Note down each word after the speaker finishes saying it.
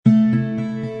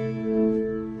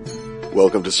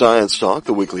Welcome to Science Talk,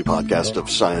 the weekly podcast of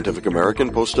Scientific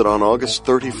American, posted on August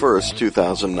 31st,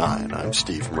 2009. I'm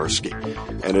Steve Mirsky.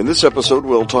 And in this episode,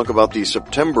 we'll talk about the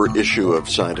September issue of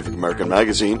Scientific American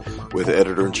magazine with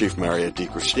Editor-in-Chief Mariette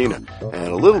DiChristina,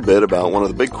 and a little bit about one of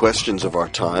the big questions of our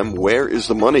time: where is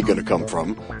the money going to come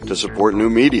from to support new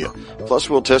media? Plus,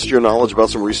 we'll test your knowledge about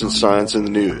some recent science in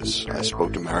the news. I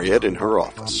spoke to Mariette in her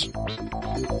office.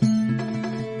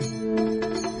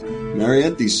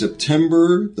 Mariette,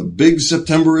 the big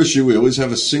September issue, we always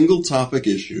have a single topic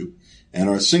issue, and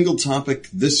our single topic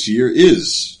this year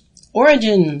is...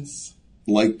 origins.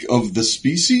 Like of the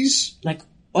species?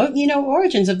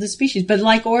 Origins of the species, but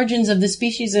like origins of the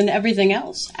species and everything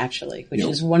else, actually, which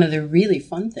is one of the really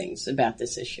fun things about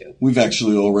this issue. We've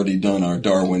actually already done our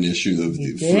Darwin issue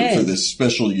for this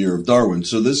special year of Darwin,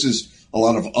 so this is a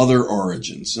lot of other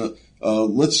origins.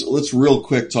 Let's real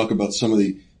quick talk about some of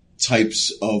the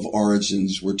types of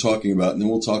origins we're talking about, and then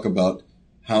we'll talk about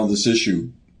how this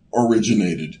issue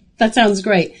originated. That sounds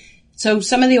great. So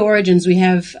some of the origins we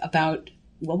have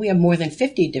we have more than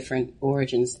 50 different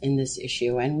origins in this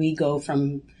issue, and we go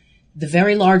from the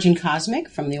very large and cosmic,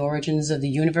 from the origins of the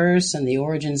universe and the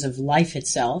origins of life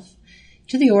itself,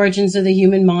 to the origins of the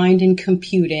human mind and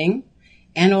computing,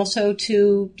 and also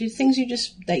to things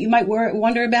that you might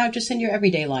wonder about just in your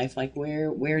everyday life, like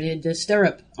where did the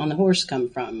stirrup on the horse come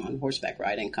from, on horseback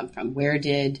riding come from? Where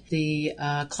did the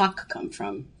clock come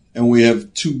from? And we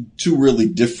have two really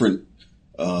different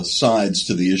sides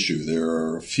to the issue. There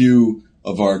are a few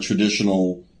of our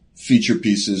traditional feature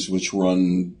pieces which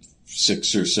run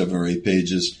 6 or 7 or 8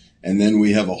 pages, and then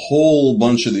we have a whole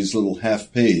bunch of these little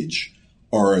half-page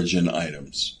origin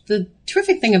items. The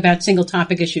terrific thing about single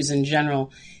topic issues in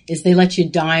general is they let you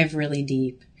dive really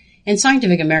deep. And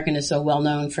Scientific American is so well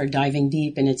known for diving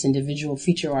deep in its individual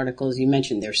feature articles. You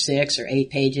mentioned they're 6 or 8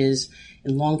 pages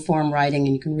in long form writing,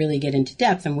 and you can really get into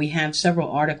depth. And we have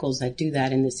several articles that do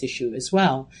that in this issue as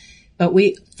well. But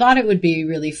we thought it would be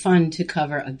really fun to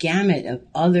cover a gamut of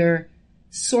other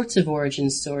sorts of origin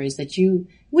stories that you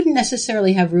wouldn't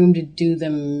necessarily have room to do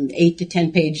them 8 to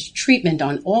 10 page treatment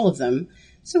on all of them.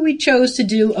 So we chose to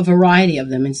do a variety of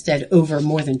them instead over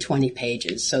more than 20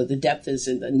 pages. So the depth is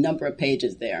in the number of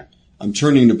pages there. I'm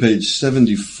turning to page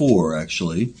 74,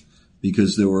 actually,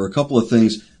 because there were a couple of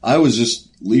things. I was just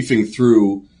leafing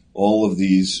through all of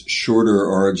these shorter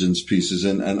origins pieces,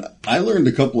 and I learned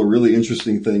a couple of really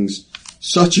interesting things,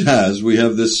 such as we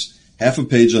have this half a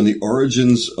page on the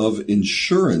origins of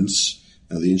insurance.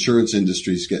 Now, the insurance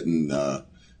industry's getting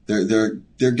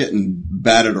they're getting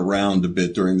battered around a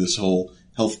bit during this whole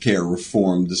healthcare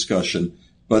reform discussion.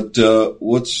 But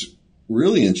what's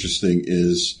really interesting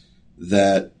is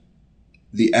that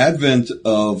the advent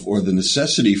of, or the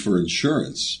necessity for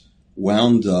insurance,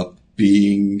 wound up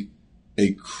being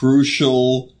a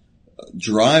crucial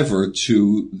driver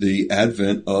to the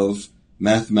advent of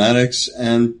mathematics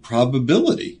and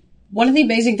probability. One of the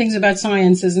amazing things about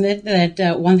science, isn't it, that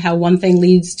how one thing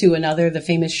leads to another, the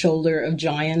famous shoulder of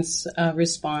giants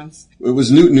response. It was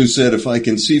Newton who said, if I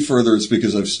can see further, it's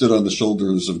because I've stood on the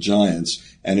shoulders of giants.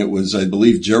 And it was, I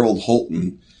believe, Gerald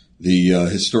Holton, the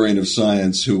historian of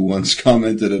science, who once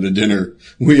commented at a dinner,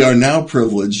 "We are now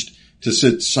privileged to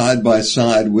sit side by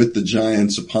side with the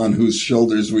giants upon whose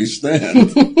shoulders we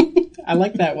stand." I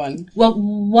like that one. Well,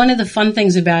 one of the fun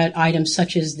things about items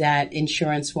such as that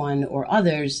insurance one or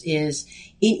others is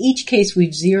in each case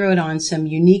we've zeroed on some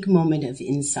unique moment of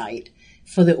insight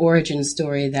for the origin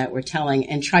story that we're telling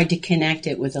and tried to connect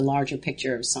it with a larger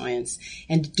picture of science.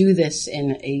 And to do this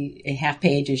in a half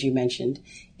page, as you mentioned,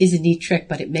 is a neat trick,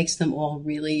 but it makes them all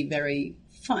really very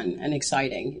fun and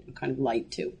exciting, kind of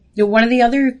light too. One of the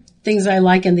other things I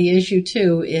like in the issue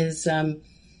too is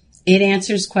it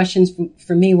answers questions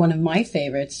for me. One of my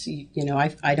favorites,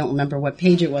 I don't remember what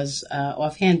page it was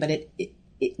offhand, but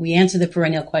we answer the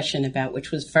perennial question about which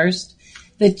was first,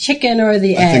 the chicken or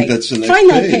the egg. I think that's the next Find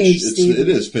that page. page, Steve. It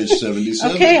is page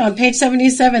 77. Okay, on page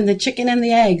 77, the chicken and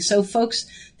the egg. So folks,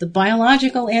 the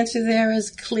biological answer there is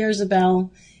clear as a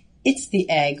bell. It's the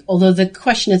egg, although the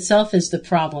question itself is the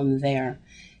problem there,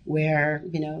 where,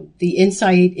 the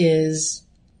insight is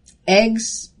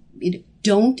eggs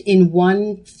don't in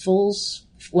one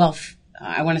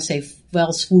I want to say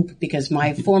swoop, because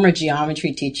my former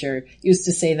geometry teacher used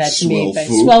to say that to me.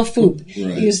 Swell foop.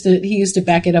 Right. He used to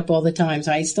back it up all the time,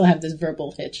 so I still have this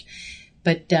verbal hitch.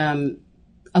 But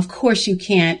of course you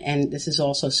can't, and this is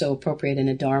also so appropriate in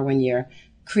a Darwin year,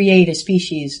 create a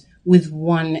species with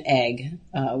one egg,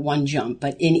 one jump.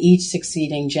 But in each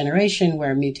succeeding generation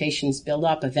where mutations build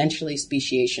up, eventually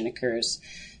speciation occurs.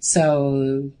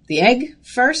 So the egg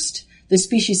first. The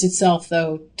species itself,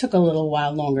 though, took a little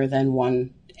while longer than one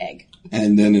egg.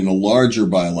 And then in a larger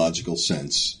biological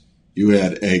sense, you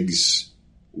had eggs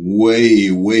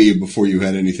way, way before you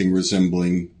had anything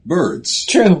resembling birds.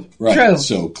 True. Right. True.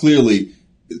 So clearly,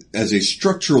 as a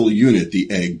structural unit, the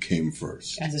egg came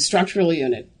first. As a structural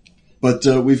unit. But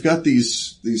we've got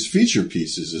these feature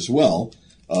pieces as well.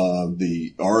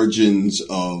 The origins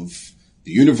of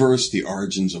the universe, the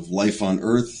origins of life on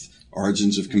Earth,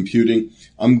 origins of computing.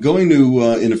 I'm going to,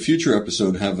 in a future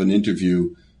episode, have an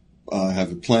interview,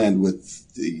 have it planned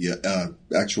with the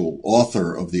actual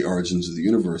author of the Origins of the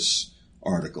Universe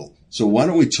article. So why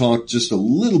don't we talk just a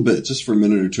little bit, just for a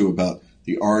minute or two, about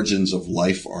the Origins of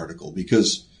Life article,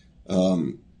 because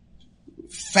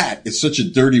fat is such a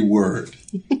dirty word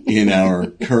in our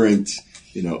current,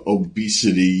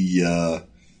 obesity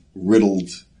riddled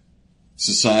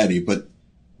society. But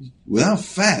without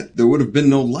fat, there would have been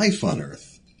no life on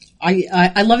Earth.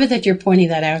 I love it that you're pointing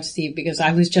that out, Steve, because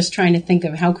I was just trying to think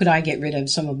of how could I get rid of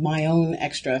some of my own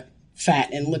extra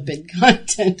fat and lipid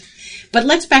content. But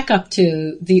let's back up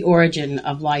to the origin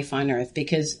of life on Earth,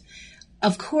 because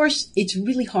of course it's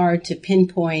really hard to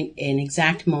pinpoint an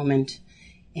exact moment,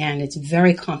 and it's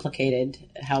very complicated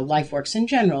how life works in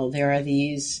general. There are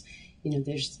these,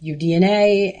 there's your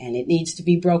DNA and it needs to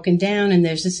be broken down, and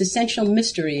there's this essential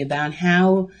mystery about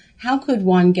how could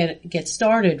one get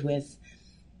started with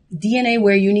DNA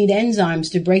where you need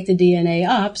enzymes to break the DNA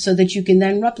up so that you can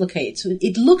then replicate. So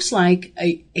it looks like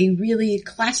a really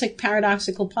classic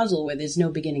paradoxical puzzle where there's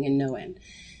no beginning and no end.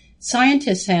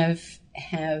 Scientists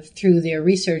have through their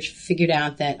research figured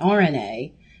out that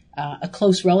RNA, a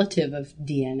close relative of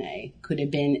DNA, could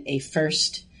have been a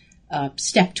first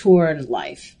step toward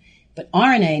life. But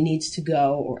RNA needs to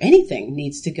go, or anything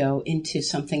needs to go, into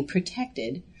something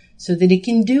protected so that it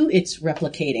can do its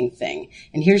replicating thing.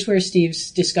 And here's where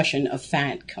Steve's discussion of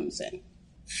fat comes in.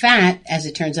 Fat, as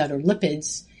it turns out, or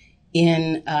lipids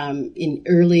in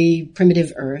early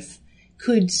primitive Earth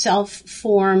could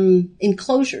self-form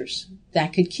enclosures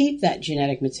that could keep that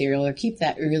genetic material or keep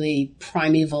that early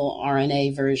primeval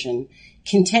RNA version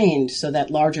contained so that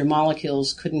larger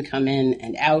molecules couldn't come in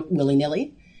and out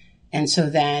willy-nilly, and so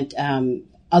that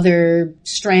other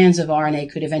strands of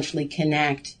RNA could eventually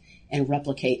connect and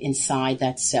replicate inside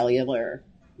that cellular,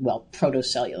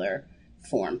 protocellular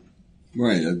form.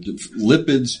 Right.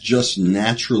 Lipids just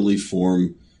naturally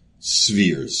form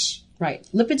spheres. Right.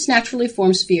 Lipids naturally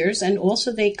form spheres, and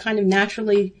also they kind of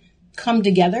naturally come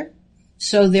together.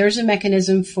 So there's a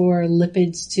mechanism for the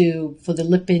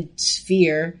lipid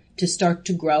sphere to start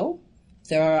to grow.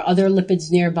 There are other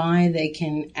lipids nearby. They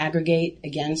can aggregate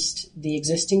against the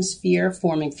existing sphere,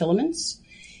 forming filaments.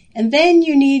 And then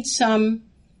you need some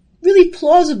really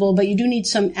plausible, but you do need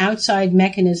some outside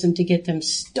mechanism to get them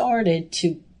started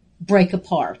to break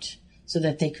apart so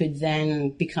that they could then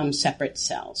become separate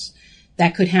cells.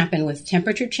 That could happen with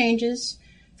temperature changes.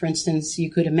 For instance, you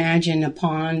could imagine a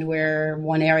pond where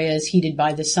one area is heated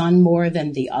by the sun more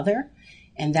than the other,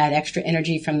 and that extra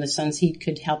energy from the sun's heat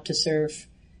could help to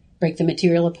break the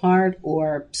material apart,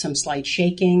 or some slight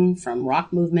shaking from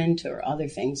rock movement or other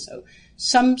things. So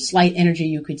some slight energy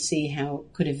you could see how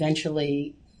could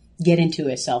eventually get into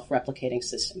a self-replicating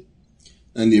system.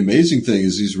 And the amazing thing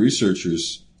is these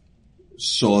researchers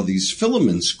saw these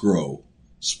filaments grow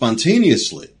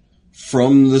spontaneously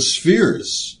from the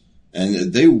spheres.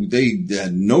 And they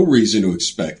had no reason to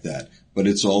expect that. But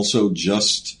it's also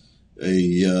just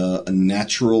a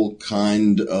natural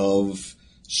kind of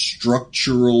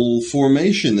structural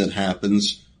formation that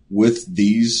happens with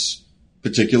these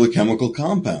particular chemical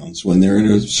compounds when they're in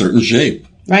a certain shape.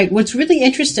 Right. What's really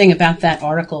interesting about that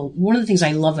article, one of the things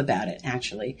I love about it,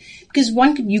 actually, because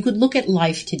you could look at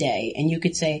life today and you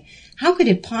could say, how could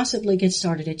it possibly get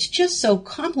started? It's just so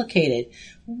complicated.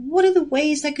 What are the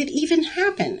ways that could even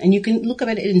happen? And you can look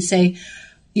at it and say,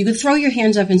 you could throw your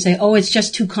hands up and say, oh, it's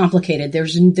just too complicated.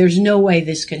 There's no way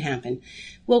this could happen.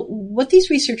 Well, what these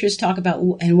researchers talk about,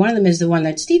 and one of them is the one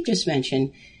that Steve just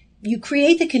mentioned, you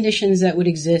create the conditions that would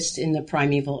exist in the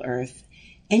primeval Earth,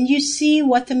 and you see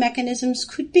what the mechanisms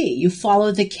could be. You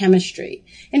follow the chemistry.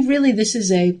 And really, this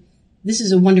is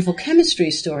a wonderful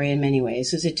chemistry story in many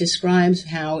ways, as it describes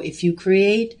how if you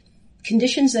create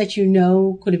conditions that you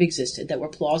know could have existed, that were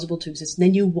plausible to exist,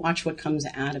 then you watch what comes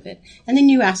out of it. And then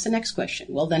you ask the next question.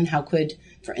 Well, then how could,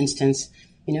 for instance,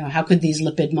 how could these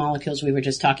lipid molecules we were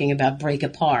just talking about break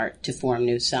apart to form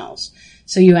new cells?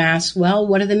 So you ask, well,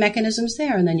 what are the mechanisms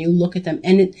there? And then you look at them.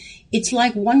 And it's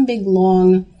like one big,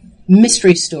 long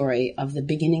mystery story of the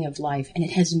beginning of life. And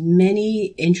it has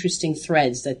many interesting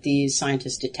threads that these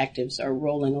scientist detectives are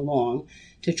rolling along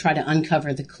to try to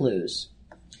uncover the clues.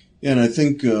 Yeah, and I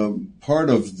think part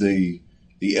of the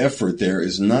effort there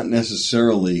is not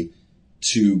necessarily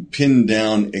to pin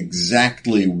down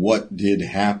exactly what did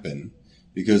happen,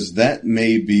 because that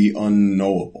may be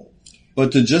unknowable,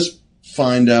 but to just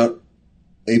find out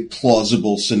a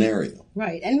plausible scenario.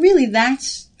 Right. And really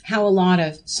that's how a lot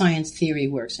of science theory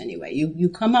works anyway. You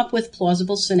come up with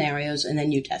plausible scenarios and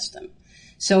then you test them.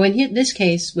 So in this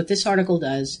case, what this article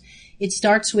does, it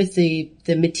starts with the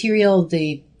material,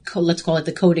 let's call it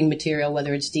the coding material,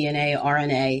 whether it's DNA,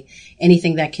 RNA,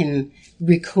 anything that can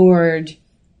record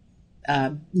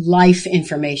life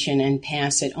information and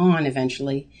pass it on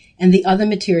eventually, and the other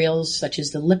materials such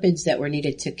as the lipids that were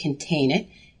needed to contain it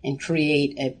and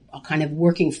create a kind of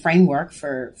working framework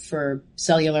for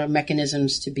cellular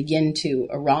mechanisms to begin to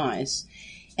arise,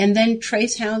 and then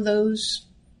trace how those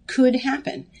could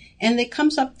happen. And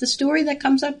the story that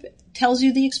comes up tells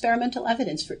you the experimental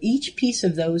evidence for each piece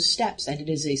of those steps, and it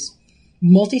is a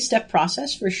multi-step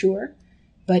process for sure.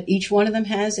 But each one of them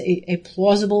has a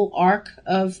plausible arc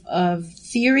of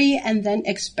theory and then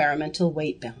experimental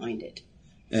weight behind it.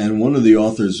 And one of the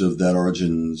authors of that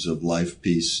Origins of Life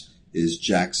piece is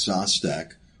Jack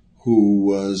Szostak, who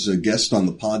was a guest on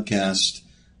the podcast.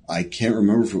 I can't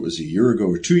remember if it was a year ago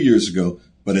or 2 years ago,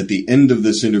 but at the end of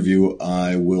this interview,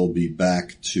 I will be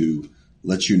back to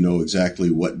let you know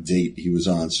exactly what date he was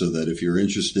on, so that if you're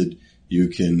interested, you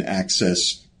can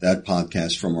access that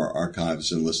podcast from our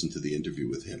archives and listen to the interview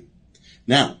with him.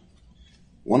 Now,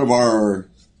 one of our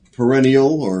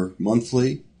perennial or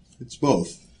monthly, it's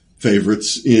both,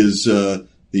 favorites is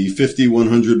the 50,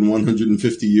 100, and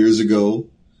 150 years ago.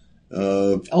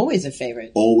 Always a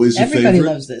favorite. Always a favorite. Everybody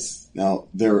loves this. Now,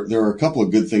 there are a couple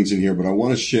of good things in here, but I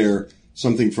want to share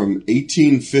something from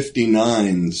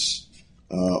 1859's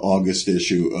August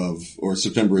issue or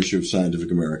September issue of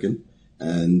Scientific American.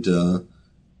 And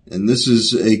this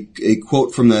is a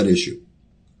quote from that issue.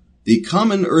 "The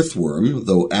common earthworm,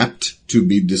 though apt to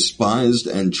be despised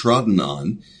and trodden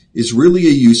on, is really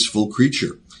a useful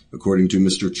creature. According to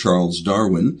Mr. Charles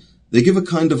Darwin, they give a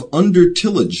kind of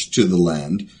under-tillage to the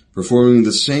land, performing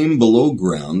the same below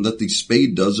ground that the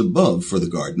spade does above for the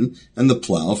garden and the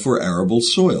plow for arable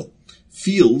soil.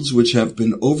 Fields which have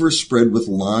been overspread with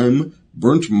lime,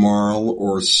 burnt marl,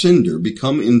 or cinder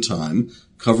become in time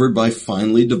covered by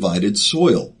finely divided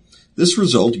soil. This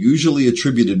result, usually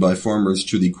attributed by farmers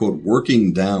to the, quote,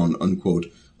 working down, unquote,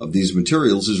 of these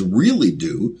materials, is really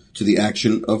due to the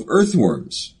action of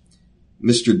earthworms.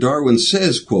 Mr. Darwin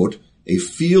says, quote, a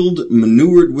field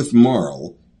manured with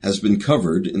marl has been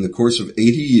covered in the course of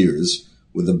 80 years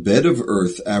with a bed of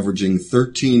earth averaging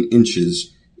 13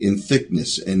 inches in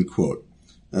thickness, end quote.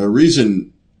 Now, the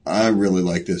reason I really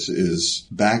like this is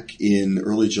back in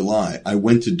early July, I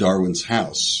went to Darwin's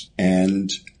house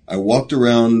and I walked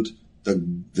around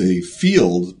the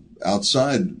field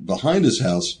outside behind his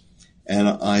house, and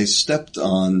I stepped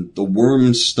on the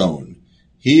worm stone.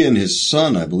 He and his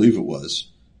son, I believe it was,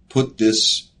 put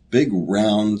this big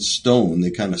round stone,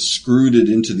 they kind of screwed it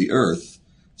into the earth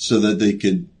so that they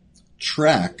could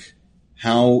track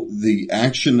how the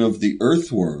action of the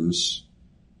earthworms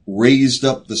raised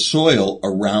up the soil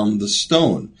around the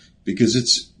stone, because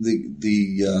it's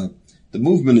the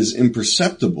movement is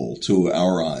imperceptible to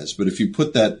our eyes. But if you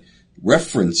put that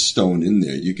reference stone in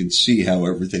there, you can see how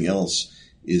everything else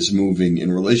is moving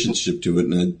in relationship to it.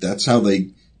 And that's how they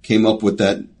came up with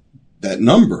that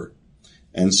number.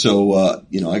 And so,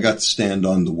 I got to stand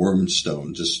on the worm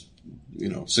stone just,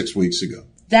 6 weeks ago.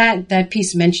 That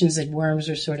piece mentions that worms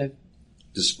are sort of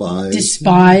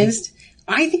despised.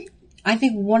 I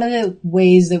think one of the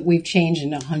ways that we've changed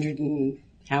in 100 and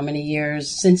how many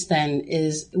years since then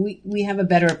is we have a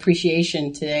better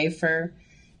appreciation today for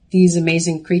these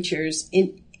amazing creatures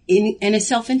in a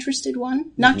self-interested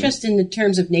one, not just in the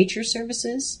terms of nature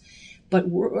services, but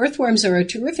earthworms are a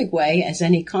terrific way, as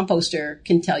any composter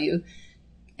can tell you.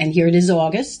 And here it is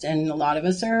August, and a lot of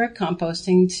us are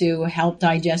composting to help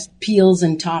digest peels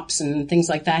and tops and things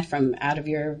like that from out of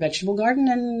your vegetable garden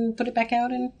and put it back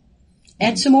out and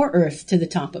add some more earth to the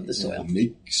top of the soil.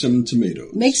 Make some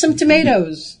tomatoes. Make some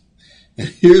tomatoes. And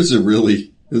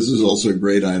this is also a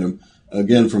great item,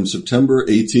 again from September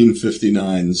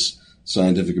 1859's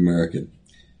Scientific American.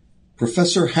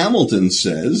 Professor Hamilton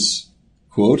says,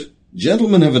 quote,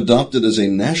 gentlemen have adopted as a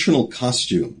national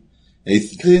costume a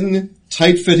thin,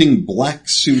 tight-fitting black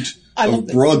suit of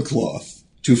broadcloth.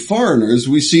 To foreigners,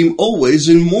 we seem always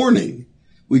in mourning.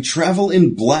 We travel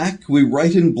in black, we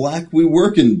write in black, we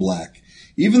work in black.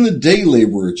 Even the day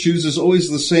laborer chooses always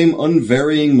the same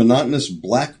unvarying, monotonous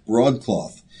black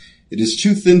broadcloth. It is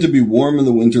too thin to be warm in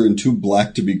the winter and too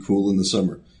black to be cool in the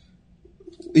summer.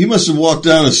 He must have walked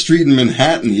down a street in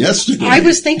Manhattan yesterday. I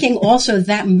was thinking also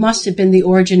that must have been the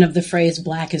origin of the phrase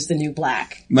 "black is the new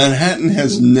black." Manhattan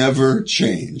has never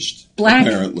changed,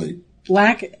 apparently.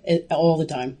 Black all the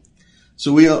time.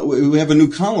 So we have a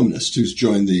new columnist who's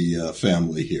joined the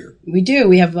family here. We do.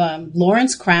 We have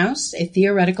Lawrence Krauss, a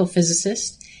theoretical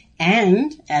physicist,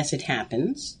 and, as it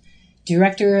happens,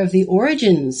 director of the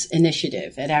Origins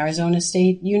Initiative at Arizona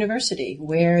State University,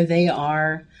 where they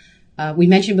are. We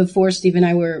mentioned before, Steve and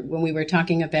I when we were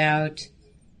talking about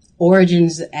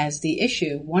origins as the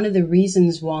issue, one of the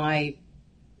reasons why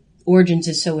origins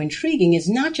is so intriguing is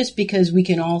not just because we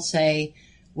can all say,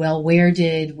 well, where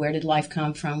did life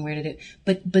come from?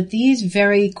 But these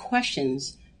very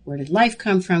questions, where did life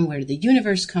come from? Where did the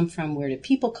universe come from? Where did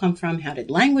people come from? How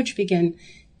did language begin?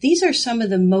 These are some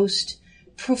of the most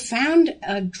profound,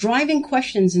 driving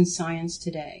questions in science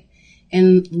today.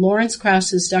 And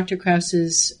Dr.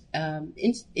 Krauss's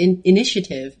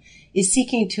initiative is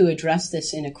seeking to address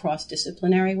this in a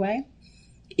cross-disciplinary way.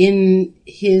 In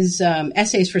his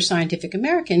essays for Scientific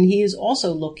American, he is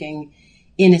also looking,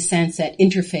 in a sense, at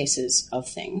interfaces of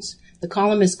things. The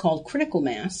column is called Critical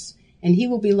Mass, and he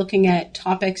will be looking at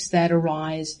topics that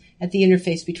arise at the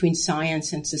interface between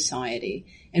science and society.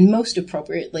 And most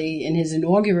appropriately, in his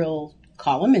inaugural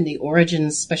column in the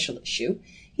Origins special issue,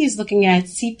 he's looking at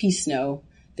C.P. Snow,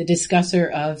 the discusser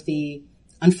of the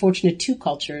unfortunate two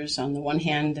cultures. On the one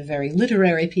hand, the very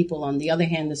literary people, on the other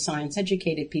hand, the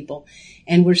science-educated people.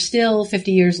 And we're still,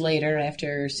 50 years later,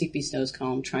 after C.P. Snow's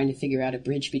column, trying to figure out a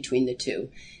bridge between the two.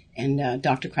 And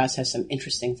Dr. Krauss has some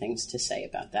interesting things to say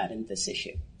about that in this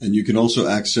issue. And you can also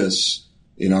access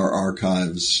in our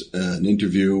archives an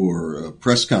interview or a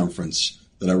press conference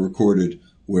that I recorded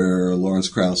where Lawrence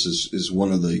Krauss is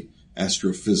one of the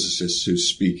astrophysicists who's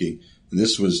speaking. And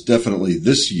this was definitely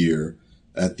this year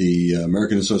at the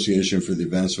American Association for the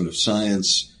Advancement of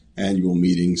Science annual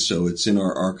meeting. So it's in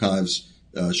our archives,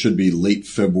 should be late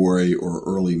February or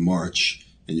early March.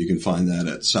 And you can find that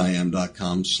at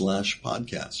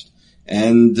SciAm.com/podcast.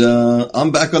 And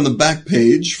I'm back on the back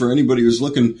page for anybody who's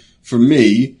looking for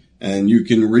me. And you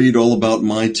can read all about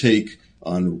my take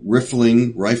on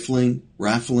raffling,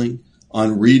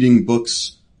 on reading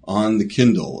books on the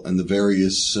Kindle and the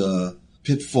various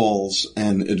pitfalls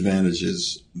and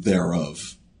advantages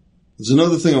thereof. There's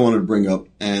another thing I wanted to bring up,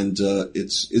 and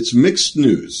it's mixed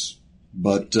news,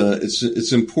 but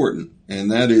it's important, and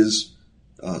that is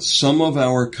some of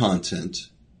our content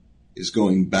is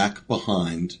going back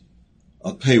behind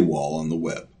a paywall on the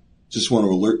web. Just want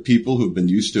to alert people who've been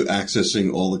used to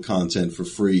accessing all the content for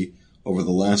free over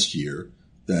the last year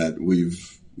that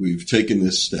we've taken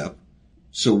this step.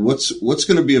 So what's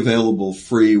going to be available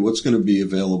free? What's going to be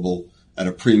available at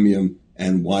a premium?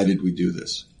 And why did we do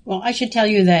this? Well, I should tell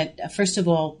you that, first of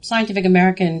all,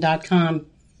 scientificamerican.com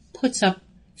puts up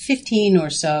 15 or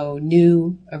so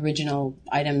new original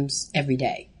items every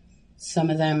day. Some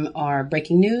of them are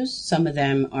breaking news. Some of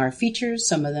them are features.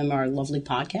 Some of them are lovely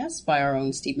podcasts by our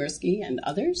own Steve Mirsky and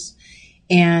others.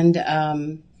 And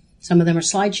some of them are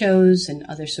slideshows and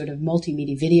other sort of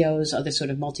multimedia videos, other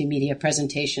sort of multimedia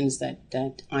presentations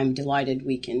that I'm delighted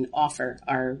we can offer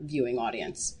our viewing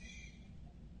audience.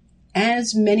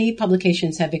 As many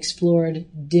publications have explored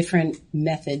different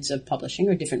methods of publishing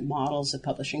or different models of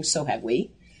publishing, so have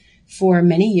we. For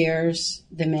many years,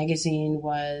 the magazine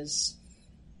was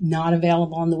not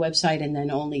available on the website, and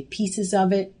then only pieces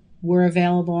of it were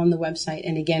available on the website.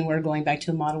 And again, we're going back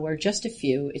to a model where just a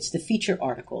few, it's the feature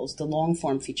articles, the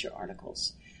long-form feature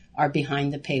articles, are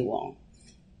behind the paywall.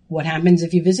 What happens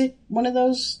if you visit one of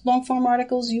those long-form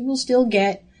articles? You will still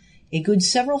get a good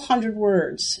several hundred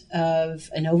words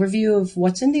of an overview of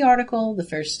what's in the article, the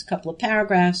first couple of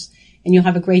paragraphs, and you'll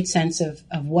have a great sense of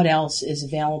what else is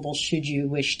available should you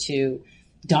wish to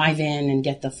dive in and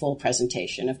get the full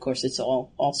presentation. Of course, it's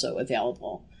all also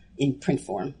available in print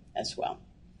form as well.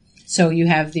 So we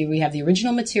have the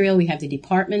original material, we have the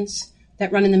departments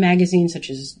that run in the magazine, such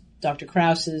as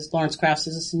Lawrence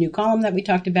Krauss's new column that we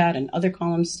talked about, and other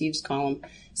columns, Steve's column,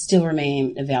 still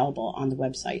remain available on the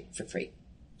website for free.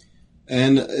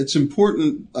 And it's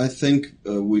important, I think,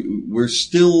 we're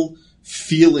still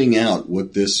feeling out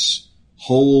what this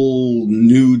whole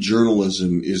new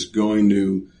journalism is going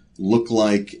to look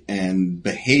like and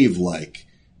behave like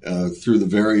through the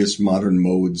various modern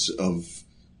modes of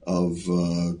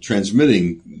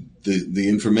transmitting the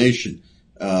information.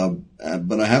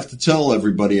 But I have to tell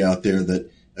everybody out there that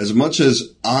as much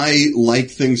as I like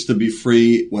things to be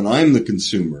free when I'm the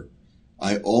consumer,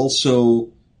 I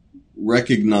also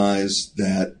recognize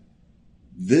that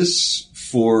this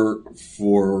for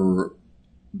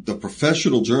the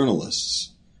professional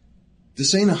journalists,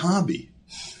 this ain't a hobby.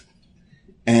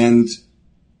 And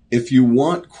if you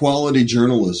want quality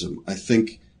journalism, I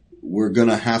think we're going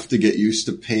to have to get used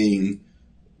to paying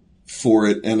for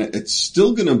it. And it's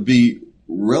still going to be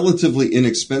relatively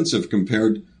inexpensive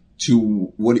compared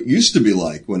to what it used to be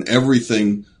like when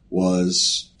everything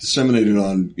was disseminated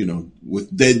on,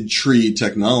 with dead tree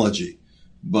technology.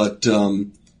 But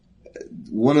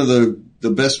one of the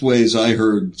best ways I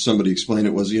heard somebody explain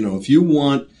it was, if you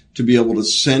want to be able to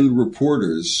send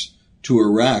reporters to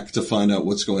Iraq to find out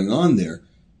what's going on there,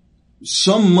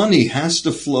 some money has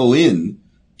to flow in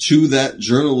to that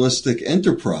journalistic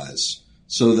enterprise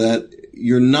so that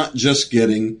you're not just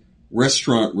getting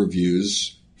restaurant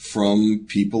reviews from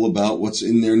people about what's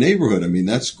in their neighborhood. I mean,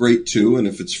 that's great too, and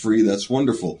if it's free, that's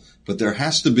wonderful. But there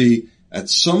has to be, at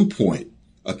some point,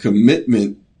 a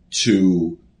commitment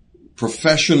to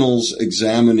professionals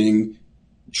examining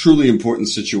truly important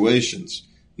situations.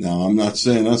 Now, I'm not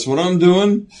saying that's what I'm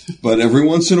doing, but every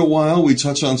once in a while we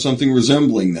touch on something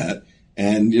resembling that.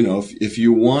 And, if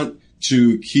you want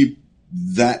to keep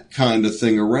that kind of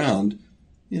thing around,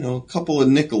 a couple of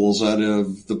nickels out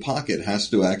of the pocket has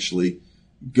to actually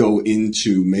go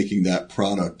into making that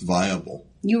product viable.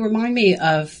 You remind me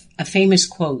of a famous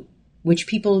quote, which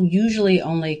people usually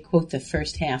only quote the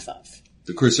first half of.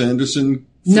 The Chris Anderson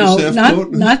first half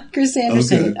quote? Not Chris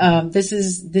Anderson. Okay. This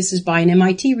is by an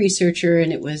MIT researcher,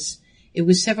 and it was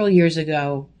several years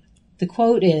ago. The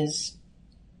quote is,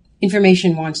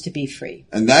 "Information wants to be free."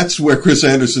 And that's where Chris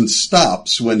Anderson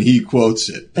stops when he quotes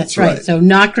it. That's right. So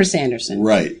not Chris Anderson.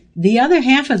 Right. The other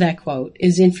half of that quote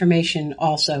is, "Information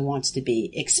also wants to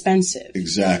be expensive."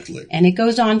 Exactly. And it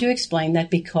goes on to explain that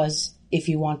because if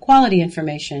you want quality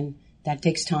information, that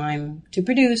takes time to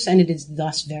produce, and it is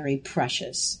thus very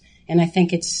precious. And I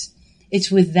think it's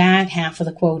with that half of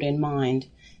the quote in mind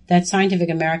that Scientific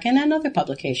American and other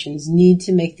publications need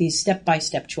to make these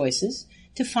step-by-step choices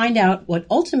to find out what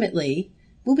ultimately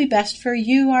will be best for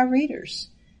you, our readers.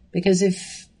 Because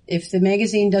if the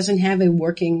magazine doesn't have a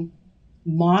working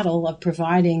model of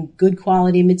providing good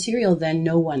quality material, then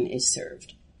no one is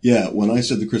served. Yeah, when I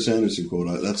said the Chris Anderson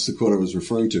quote, that's the quote I was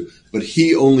referring to. But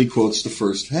he only quotes the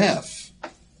first half.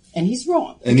 And he's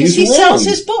wrong. And because he sells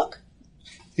his book.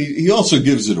 He also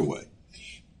gives it away.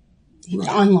 Right.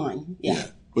 Online, yeah.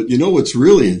 But you know what's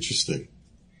really interesting?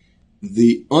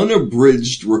 The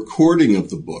unabridged recording of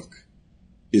the book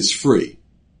is free.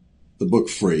 The book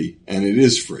free, and it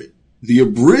is free. The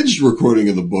abridged recording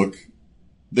of the book,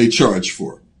 they charge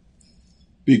for.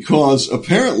 Because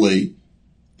apparently,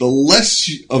 the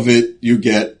less of it you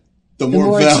get, the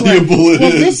more valuable it is.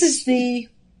 Well, this is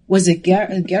was it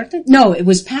Goethe? No, it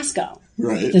was Pascal.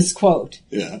 Right. This quote.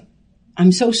 Yeah.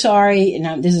 "I'm so sorry,"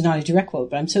 and this is not a direct quote,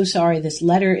 but "I'm so sorry this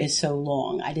letter is so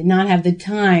long. I did not have the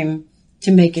time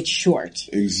to make it short."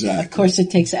 Exactly. Of course, it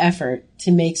takes effort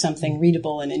to make something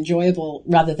readable and enjoyable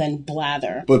rather than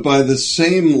blather. But by the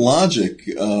same logic,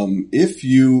 if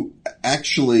you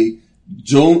actually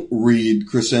don't read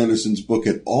Chris Anderson's book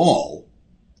at all,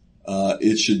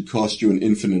 it should cost you an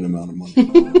infinite amount of money.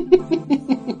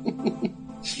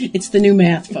 It's the new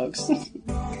math, folks.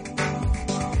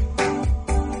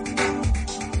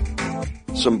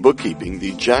 Some bookkeeping.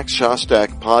 The Jack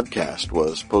Shostak podcast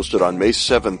was posted on May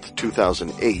 7th,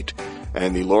 2008,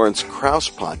 and the Lawrence Krauss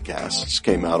podcasts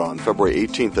came out on February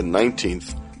 18th and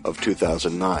 19th of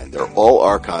 2009. They're all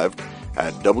archived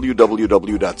at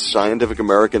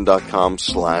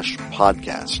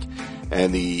www.scientificamerican.com/podcast.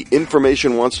 And the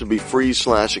 "Information wants to be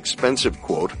free/expensive"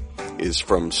 quote is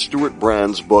from Stuart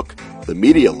Brand's book, The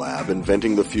Media Lab,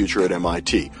 Inventing the Future at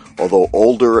MIT, although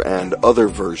older and other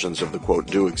versions of the quote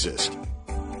do exist.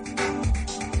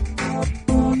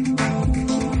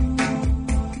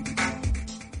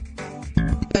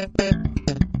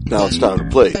 Now it's time to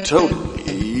play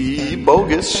Totally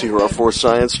Bogus. Here are 4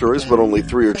 science stories, but only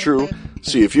 3 are true.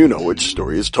 See if you know which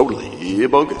story is totally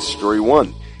bogus. Story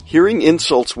 1. Hearing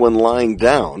insults when lying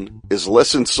down is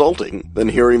less insulting than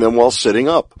hearing them while sitting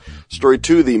up. Story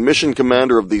 2. The mission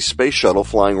commander of the space shuttle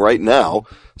flying right now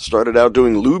started out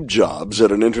doing lube jobs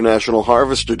at an international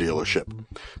harvester dealership.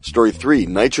 Story 3.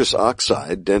 Nitrous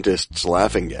oxide, dentist's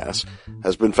laughing gas,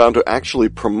 has been found to actually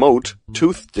promote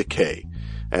tooth decay.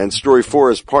 And story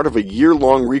 4 is part of a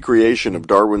year-long recreation of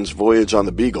Darwin's Voyage on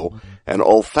the Beagle. An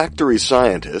olfactory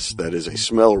scientist, that is a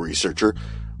smell researcher,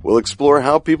 will explore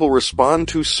how people respond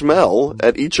to smell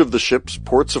at each of the ship's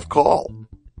ports of call.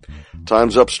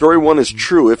 Time's up. Story 1 is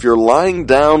true. If you're lying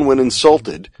down when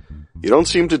insulted, you don't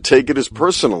seem to take it as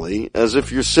personally as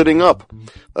if you're sitting up.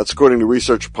 That's according to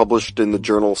research published in the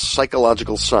journal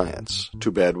Psychological Science.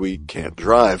 Too bad we can't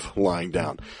drive lying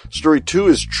down. Story 2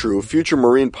 is true. Future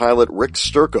Marine pilot Rick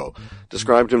Sturko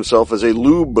described himself as a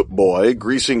lube boy,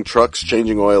 greasing trucks,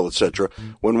 changing oil, etc.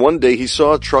 When one day he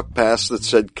saw a truck pass that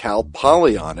said Cal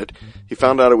Poly on it, he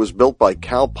found out it was built by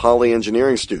Cal Poly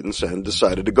engineering students and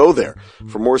decided to go there.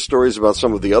 For more stories about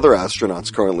some of the other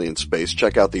astronauts currently in space,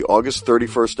 check out the August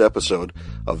 31st episode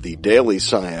of the Daily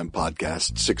SciAm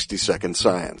podcast, 60 Second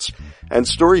Science. And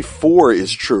story 4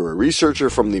 is true. A researcher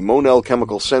from the Monell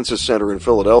Chemical Census Center in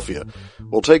Philadelphia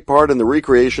will take part in the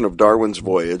recreation of Darwin's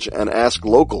voyage and ask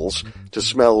locals to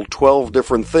smell 12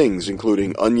 different things,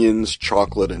 including onions,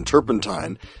 chocolate, and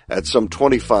turpentine, at some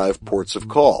 25 ports of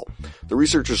call. The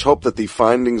researchers hope that the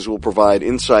findings will provide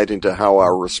insight into how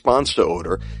our response to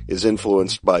odor is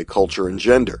influenced by culture and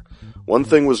gender. One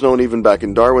thing was known even back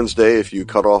in Darwin's day: if you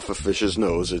cut off a fish's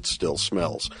nose, it still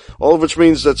smells. All of which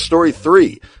means that story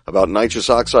 3 about nitrous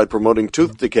oxide promoting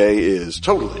tooth decay is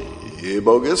totally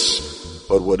bogus.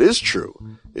 But what is true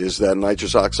is that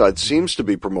nitrous oxide seems to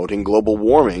be promoting global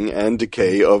warming and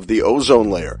decay of the ozone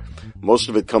layer. Most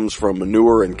of it comes from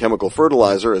manure and chemical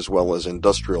fertilizer, as well as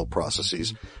industrial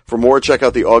processes. For more, check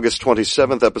out the August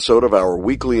 27th episode of our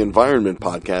weekly environment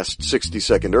podcast, 60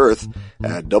 Second Earth,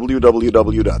 at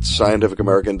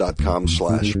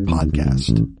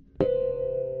www.scientificamerican.com/podcast.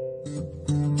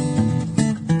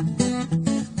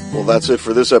 Well, that's it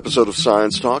for this episode of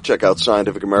Science Talk. Check out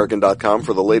scientificamerican.com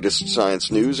for the latest science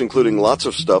news, including lots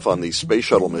of stuff on the Space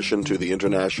Shuttle mission to the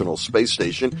International Space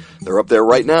Station. They're up there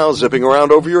right now, zipping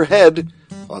around over your head,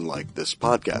 unlike this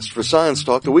podcast. For Science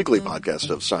Talk, the weekly podcast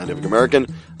of Scientific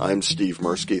American, I'm Steve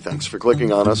Mirsky. Thanks for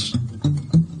clicking on us.